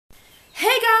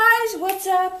what's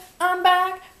up? I'm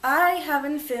back. I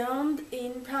haven't filmed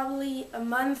in probably a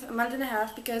month and a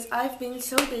half because I've been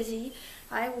so busy.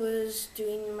 I was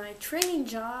doing my training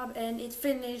job and it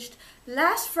finished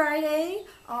last Friday,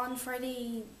 on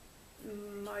Friday,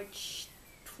 March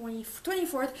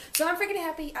 24th. So I'm freaking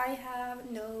happy. I have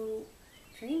no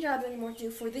training job anymore to do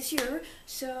for this year.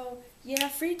 So yeah,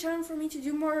 free time for me to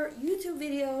do more YouTube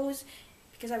videos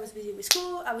because I was busy with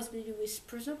school, I was busy with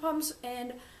personal problems,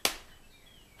 and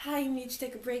I need to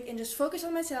take a break and just focus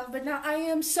on myself. But now I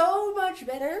am so much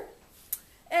better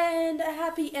and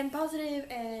happy and positive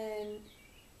and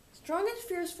strong and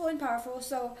fearful and powerful.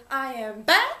 So I am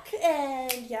back,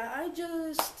 and yeah, I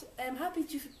just am happy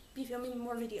to be filming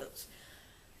more videos.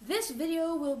 This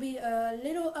video will be a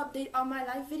little update on my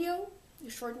live video, a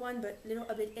short one but little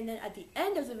update, and then at the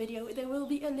end of the video there will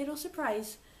be a little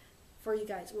surprise for you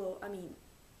guys. Well, I mean,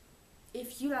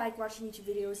 if you like watching YouTube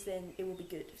videos, then it will be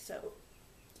good. So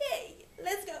yay,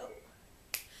 let's go.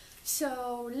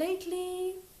 So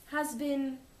lately has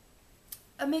been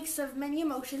a mix of many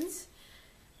emotions.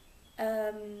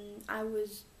 I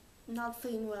was not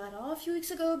feeling well at all a few weeks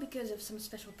ago because of some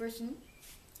special person,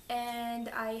 and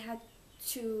I had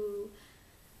to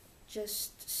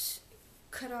just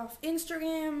cut off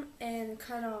Instagram and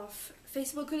cut off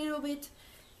Facebook a little bit,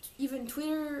 even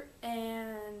Twitter,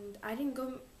 and I didn't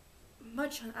go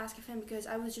much on Ask FM because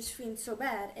I was just feeling so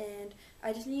bad, and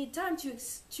I just needed time to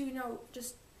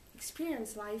just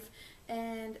experience life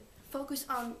and focus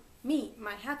on me,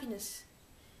 my happiness,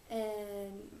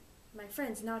 and my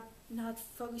friends, not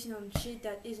focusing on shit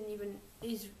that is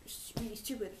really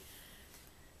stupid.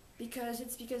 Because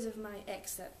it's because of my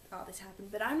ex that all this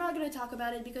happened. But I'm not gonna talk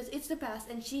about it because it's the past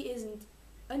and she isn't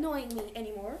annoying me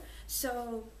anymore.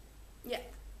 So yeah.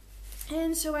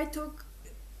 And so I took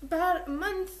about a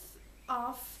month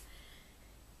off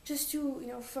just to,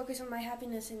 focus on my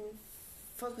happiness and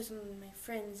focus on my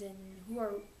friends and who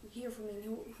are here for me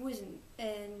and who isn't.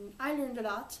 And I learned a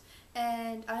lot,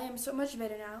 and I am so much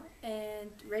better now and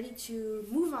ready to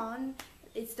move on.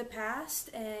 It's the past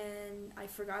and I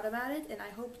forgot about it, and I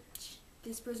hope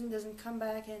this person doesn't come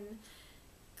back and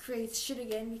create shit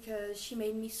again because she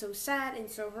made me so sad and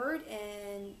so hurt,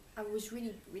 and I was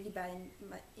really, really bad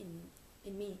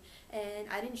in me, and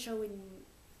I didn't show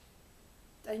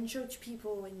to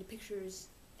people in the pictures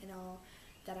and all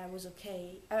that I was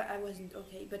okay. I wasn't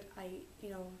okay, but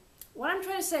what I'm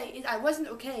trying to say is I wasn't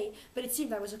okay, but it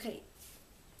seemed I was okay.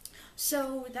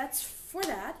 So that's for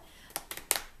that.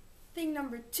 Thing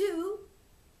number 2,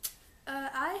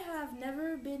 I have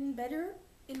never been better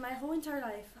in my whole entire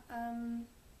life.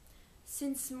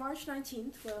 Since March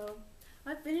 19th, well,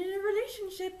 I've been in a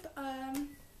relationship.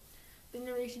 Been in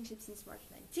a relationship since March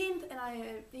 19th,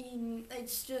 and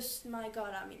it's just, my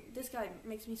God, I mean, this guy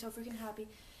makes me so freaking happy.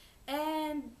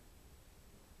 And,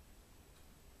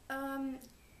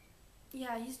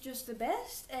 yeah, he's just the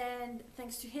best, and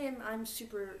thanks to him, I'm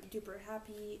super duper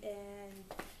happy, and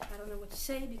I don't know what to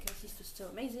say because he's just so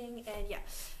amazing. And yeah,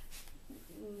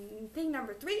 thing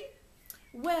number 3,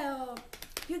 well,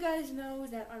 you guys know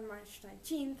that on March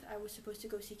 19th, I was supposed to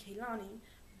go see Kaylani,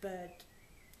 but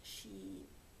she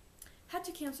had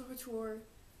to cancel her tour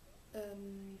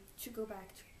to go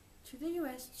back to the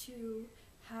US to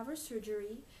have her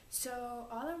surgery. So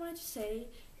all I wanted to say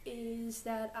is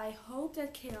that I hope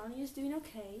that Kaylani is doing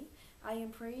okay. I am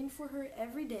praying for her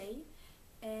every day,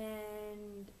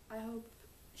 and I hope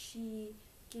she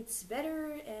gets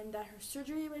better and that her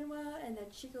surgery went well and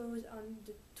that she goes on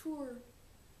the tour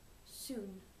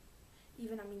soon.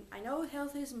 I know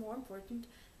health is more important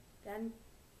than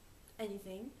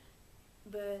anything,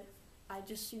 but I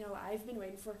just, I've been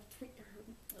waiting for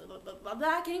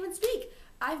I can't even speak.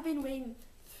 I've been waiting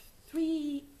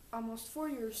almost 4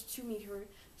 years to meet her.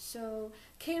 So,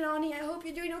 Kaylani, I hope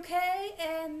you're doing okay,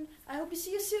 and I hope to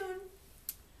see you soon.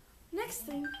 Next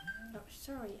thing. Oh,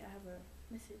 sorry, I have a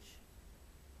message.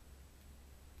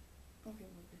 Okay,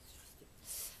 well, that's just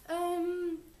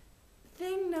it.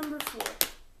 Thing number 4.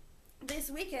 This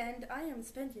weekend, I am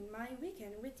spending my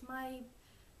weekend with my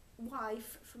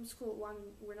wife from school.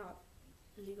 We're not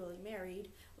legally married.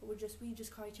 We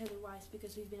just call each other wives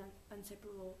because we've been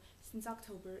inseparable since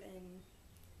October, and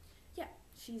yeah,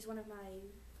 she's one of my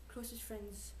closest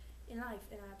friends in life,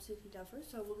 and I absolutely love her.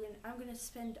 So I'm gonna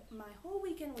spend my whole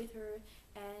weekend with her,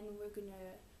 and we're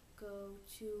gonna go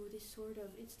to this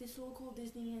this local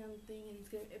Disneyland thing, and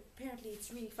apparently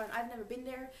it's really fun. I've never been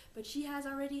there, but she has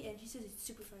already, and she says it's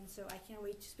super fun. So I can't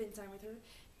wait to spend time with her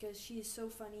because she is so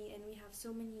funny, and we have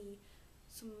so many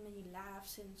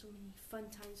laughs and so many fun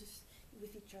times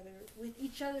with each other. With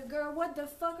each other, girl. What the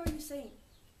fuck are you saying?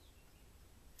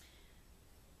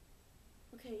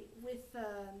 okay, with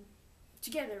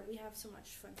together we have so much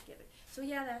fun together. So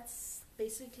yeah, that's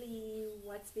basically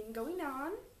what's been going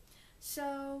on.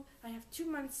 So I have 2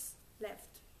 months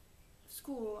left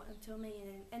school until May, and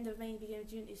then end of May, beginning of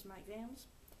June is my exams.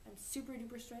 I'm super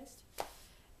duper stressed,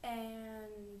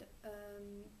 and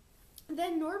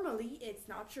then normally it's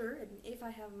not sure. I mean, if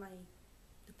I have my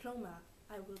diploma,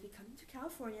 I will be coming to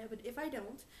California. But if I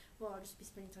don't, well, I'll just be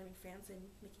spending time in France and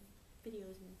making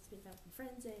videos and spending time with my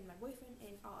friends and my boyfriend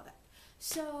and all that.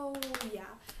 So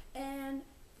yeah, and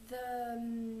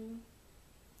the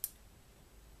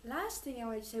last thing I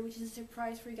wanted to say, which is a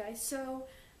surprise for you guys. So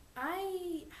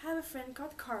I have a friend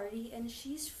called Carly, and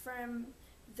she's from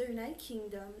the United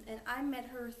Kingdom, and I met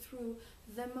her through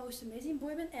the most amazing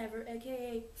boy band ever,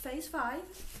 aka Phase 5,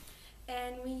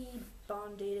 and we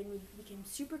bonded and we became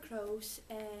super close,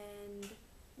 and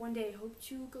one day I hope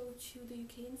to go to the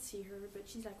UK and see her, but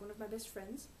she's like one of my best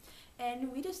friends,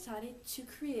 and we decided to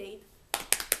create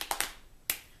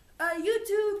a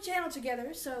YouTube channel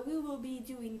together. So we will be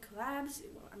doing collabs,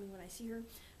 well, I mean when I see her,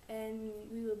 and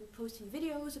we will be posting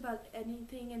videos about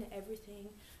anything and everything,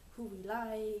 who we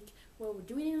like, what we're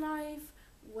doing in life,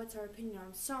 what's our opinion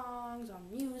on songs, on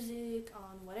music,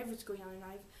 on whatever's going on in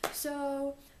life.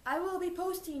 So I will be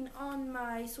posting on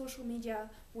my social media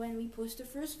when we post the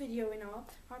first video and all.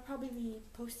 I'll probably be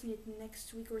posting it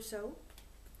next week or so.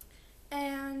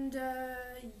 And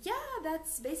yeah,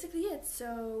 that's basically it.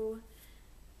 So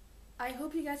I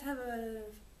hope you guys have an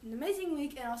amazing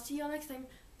week, and I'll see you all next time.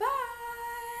 Bye!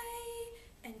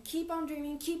 And keep on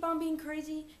dreaming, keep on being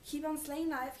crazy, keep on slaying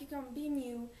life, keep on being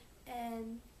you,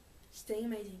 and stay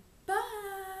amazing.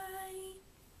 Bye!